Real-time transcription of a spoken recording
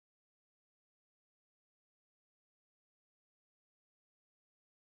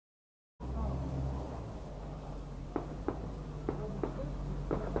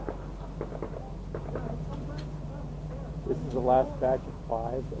last batch of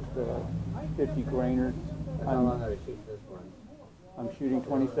 5 of the 50 grainers. How long are you shoot this one? I'm shooting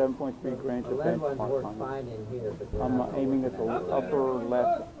 27.3 grains of benchmark on fine in here, but it. I'm aiming at the upper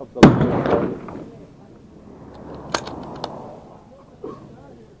left of the lower target.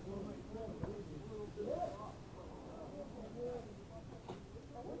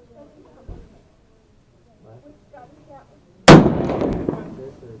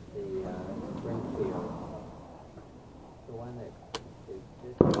 This is the Springfield. The one that is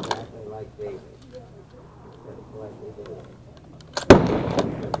just exactly like David. Except slightly different.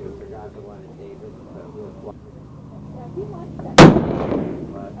 You forgot the one in David, but we'll watch. Yeah, he likes that guy.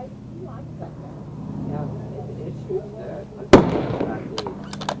 He likes that guy. Yeah, it shoots that.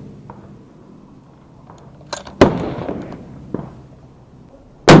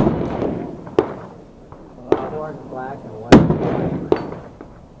 One's black and one's white.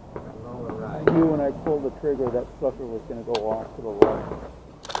 Lower right. I knew when I pulled the trigger that sucker was going to go off to the left.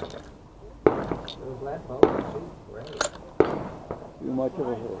 Those left bullets shoot great. Too much of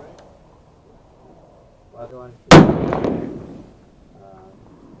a hit. Well,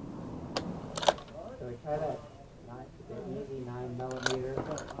 so we try that the easy 9mm.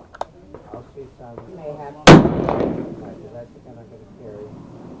 I'll shoot some. You may have to. That's kind of going to carry.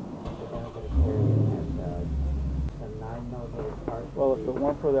 Well, if it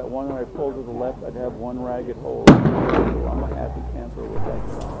weren't for that one when I pulled to the left, I'd have one ragged hole. So I'm a happy camper with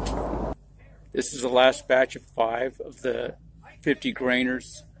that. This is the last batch of 5 of the 50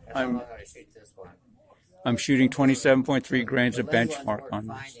 grainers. I'm shooting 27.3 grains of benchmark on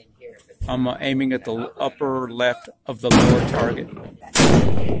this. I'm aiming at the upper left of the lower target.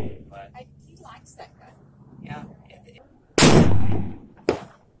 He likes that guy. Yeah.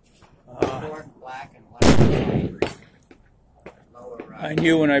 Black and white. Lower right. I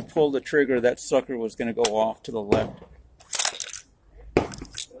knew when I pulled the trigger that sucker was going to go off to the left.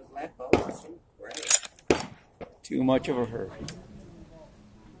 Those left bullets shoot great. Too much of a hurt.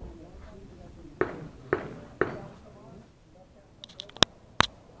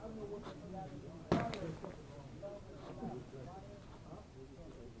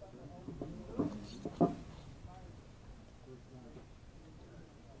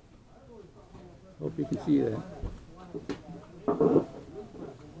 Hope you can see that.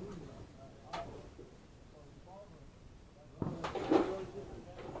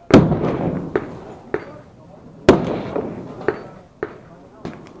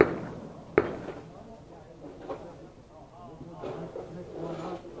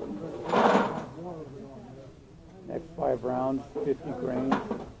 Next 5 rounds, 50 grains,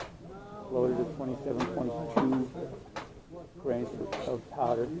 loaded at 27.2 grains of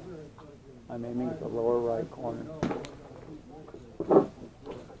powder. I'm aiming at the lower right corner.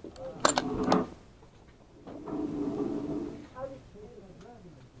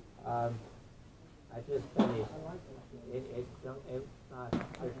 I just finished. It's not.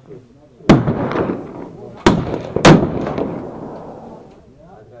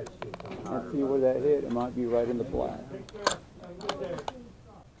 Let's see where that hit. It might be right in the black.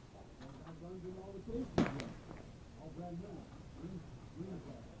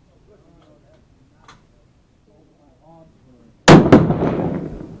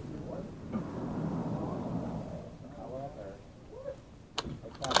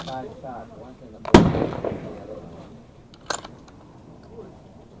 Five shots, one in the black, the other one.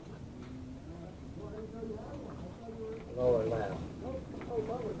 Lower left.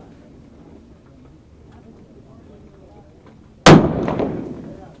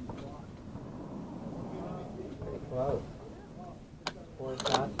 Pretty close. 4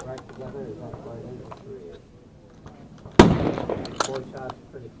 shots right together, is that what it is? 4 shots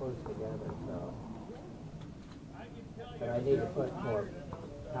pretty close together, so. But I need to put more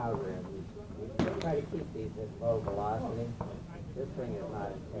powder in. We try to keep these at low velocity. This thing is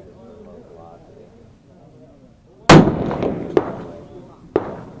not intended for low velocity.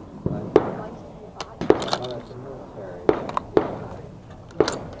 Well, that's a military.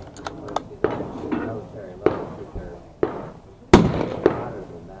 Military level shooter. Hotter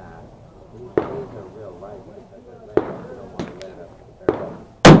than that. These are real light because they're laying. You don't want to let up the barrel.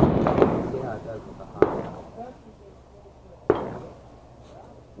 See how it does with the hot.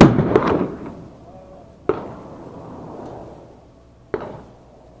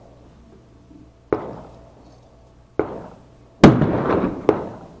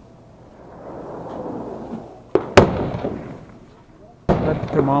 Got the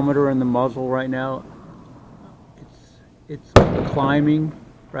thermometer in the muzzle right now. It's climbing.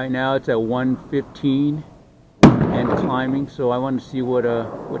 Right now it's at 115 and climbing, so I want to see what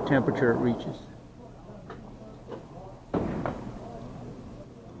temperature it reaches.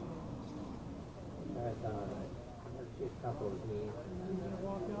 couple of these and then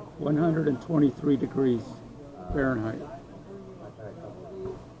 123 degrees Fahrenheit. I try a couple of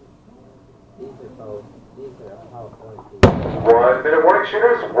these. These are both, these are power points. 1 minute warning,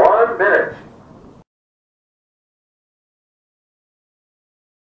 shooters, 1 minute.